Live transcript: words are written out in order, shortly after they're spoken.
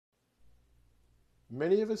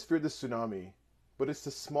Many of us feared the tsunami, but it's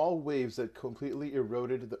the small waves that completely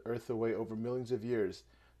eroded the Earth away over millions of years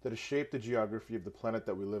that have shaped the geography of the planet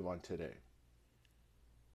that we live on today.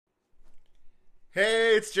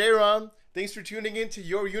 Hey, it's J-Rom. Thanks for tuning in to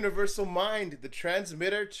Your Universal Mind, the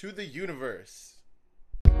transmitter to the universe.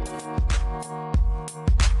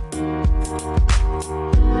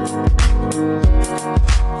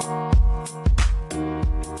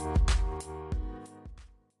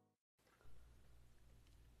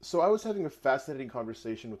 So I was having a fascinating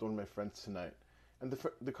conversation with one of my friends tonight, and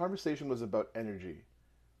the conversation was about energy.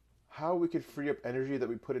 How we could free up energy that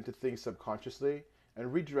we put into things subconsciously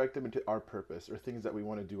and redirect them into our purpose or things that we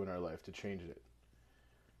want to do in our life to change it.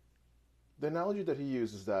 The analogy that he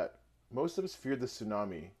used is that most of us fear the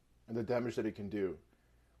tsunami and the damage that it can do,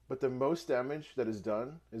 but the most damage that is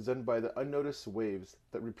done by the unnoticed waves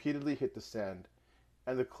that repeatedly hit the sand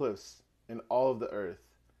and the cliffs and all of the earth.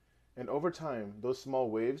 And over time, those small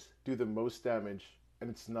waves do the most damage and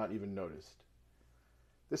it's not even noticed.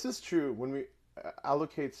 This is true when we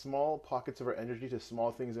allocate small pockets of our energy to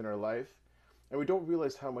small things in our life and we don't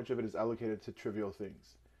realize how much of it is allocated to trivial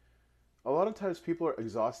things. A lot of times people are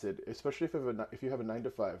exhausted, especially if you have a 9 to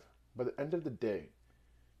 5. By the end of the day,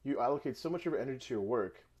 you allocate so much of your energy to your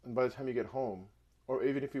work, and by the time you get home, or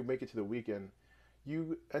even if you make it to the weekend,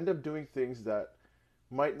 you end up doing things that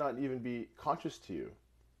might not even be conscious to you.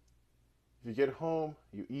 If you get home,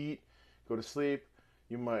 you eat, go to sleep,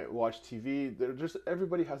 you might watch TV.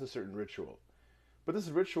 Everybody has a certain ritual. But this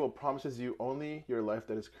ritual promises you only your life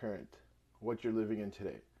that is current, what you're living in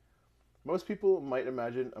today. Most people might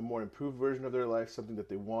imagine a more improved version of their life, something that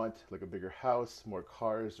they want, like a bigger house, more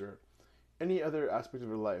cars, or any other aspect of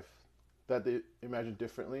their life that they imagine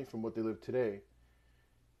differently from what they live today.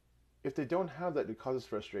 If they don't have that, it causes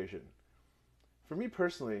frustration. For me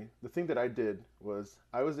personally, the thing that I did was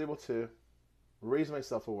I was able to raise my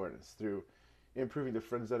self-awareness through improving the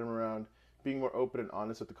friends that I'm around, being more open and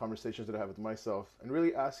honest with the conversations that I have with myself, and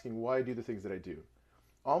really asking why I do the things that I do.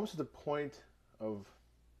 Almost to the point of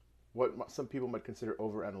what some people might consider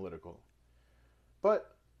over-analytical.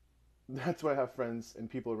 But that's why I have friends and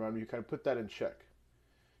people around me who kind of put that in check.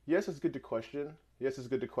 Yes, it's good to question. Yes, it's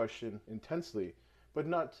good to question intensely, but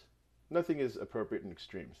nothing is appropriate in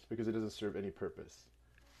extremes because it doesn't serve any purpose.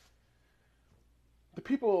 The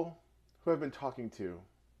people who I've been talking to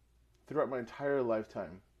throughout my entire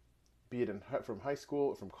lifetime, be it from high school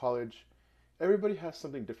or from college, everybody has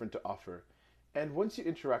something different to offer. And once you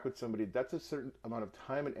interact with somebody, that's a certain amount of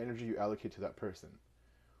time and energy you allocate to that person.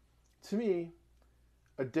 To me,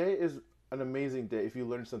 a day is an amazing day if you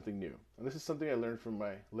learn something new. And this is something I learned from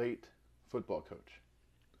my late football coach.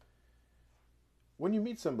 When you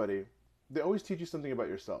meet somebody, they always teach you something about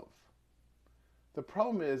yourself. The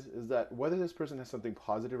problem is that whether this person has something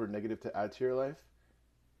positive or negative to add to your life,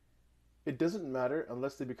 it doesn't matter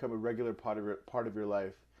unless they become a regular part of your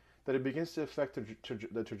life, that it begins to affect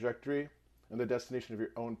the trajectory and the destination of your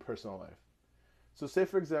own personal life. So say,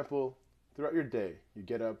 for example, throughout your day, you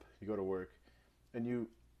get up, you go to work, and you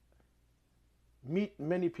meet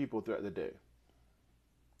many people throughout the day.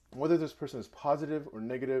 Whether this person is positive or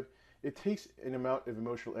negative, it takes an amount of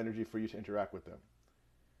emotional energy for you to interact with them.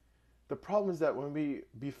 The problem is that when we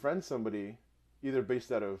befriend somebody, either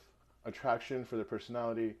based out of attraction for their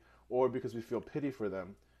personality or because we feel pity for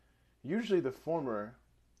them, usually the former,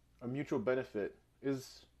 a mutual benefit,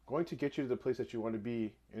 is going to get you to the place that you want to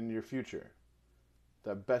be in your future.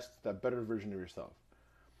 That better version of yourself.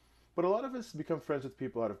 But a lot of us become friends with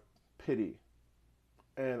people out of pity.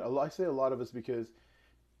 And I say a lot of us because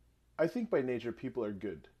I think by nature people are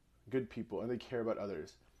good people, and they care about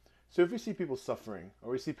others. So if we see people suffering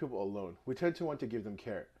or we see people alone, we tend to want to give them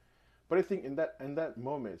care. But I think in that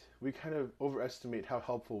moment, we kind of overestimate how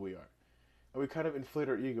helpful we are. And we kind of inflate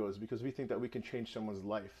our egos because we think that we can change someone's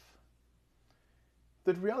life.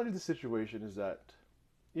 The reality of the situation is that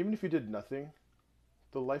even if you did nothing,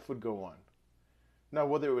 the life would go on. Now,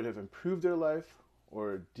 whether it would have improved their life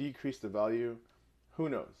or decreased the value, who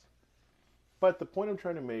knows? But the point I'm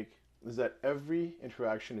trying to make is that every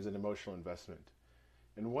interaction is an emotional investment.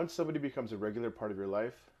 And once somebody becomes a regular part of your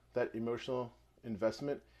life, that emotional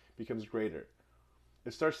investment becomes greater.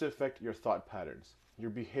 It starts to affect your thought patterns,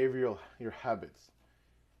 your behavioral, your habits.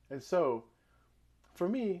 And so, for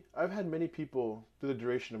me, I've had many people through the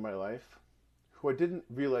duration of my life who I didn't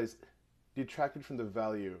realize detracted from the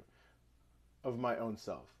value of my own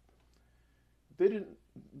self. They didn't,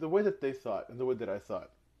 the way that they thought and the way that I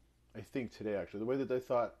think today actually, the way that they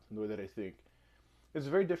thought and the way that I think is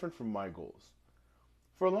very different from my goals.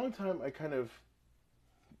 For a long time, I kind of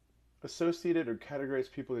associated or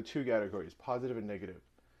categorized people into two categories, positive and negative.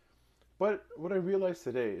 But what I realized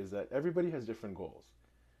today is that everybody has different goals.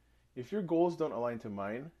 If your goals don't align to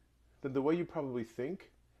mine, then the way you probably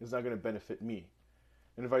think is not going to benefit me.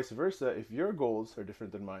 And vice versa, if your goals are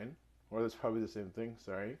different than mine, or that's probably the same thing,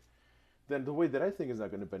 sorry, then the way that I think is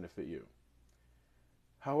not going to benefit you.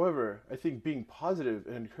 However, I think being positive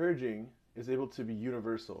and encouraging is able to be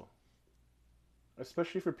universal,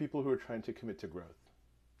 especially for people who are trying to commit to growth.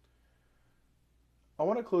 I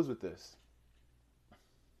want to close with this.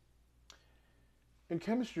 In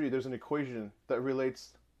chemistry, there's an equation that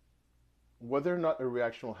relates whether or not a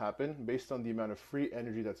reaction will happen based on the amount of free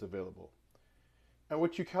energy that's available. And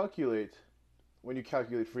what you calculate when you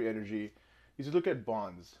calculate free energy is you look at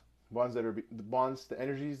bonds. The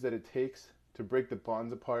energies that it takes to break the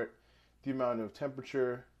bonds apart, the amount of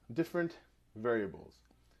temperature, different variables.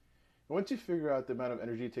 And once you figure out the amount of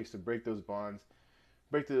energy it takes to break those bonds,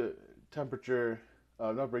 break the temperature,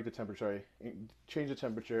 not break the temperature, sorry, change the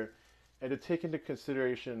temperature, and to take into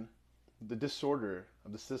consideration the disorder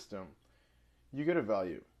of the system, you get a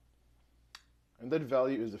value. And that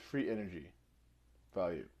value is the free energy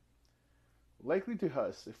value. Likely to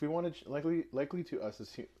us, if we want to, likely to us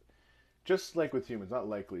as just like with humans, not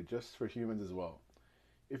likely, just for humans as well.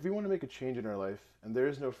 If we want to make a change in our life and there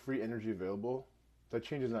is no free energy available, that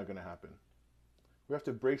change is not going to happen. We have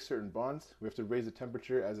to break certain bonds. We have to raise the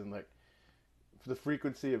temperature, as in like for the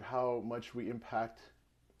frequency of how much we impact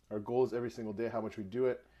our goals every single day, how much we do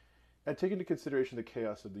it, and take into consideration the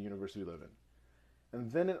chaos of the universe we live in.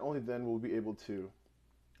 And then and only then will we be able to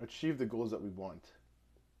achieve the goals that we want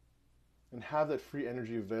and have that free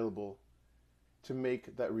energy available to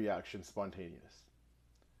make that reaction spontaneous.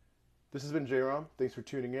 This has been J-Rom. Thanks for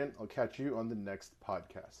tuning in. I'll catch you on the next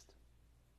podcast.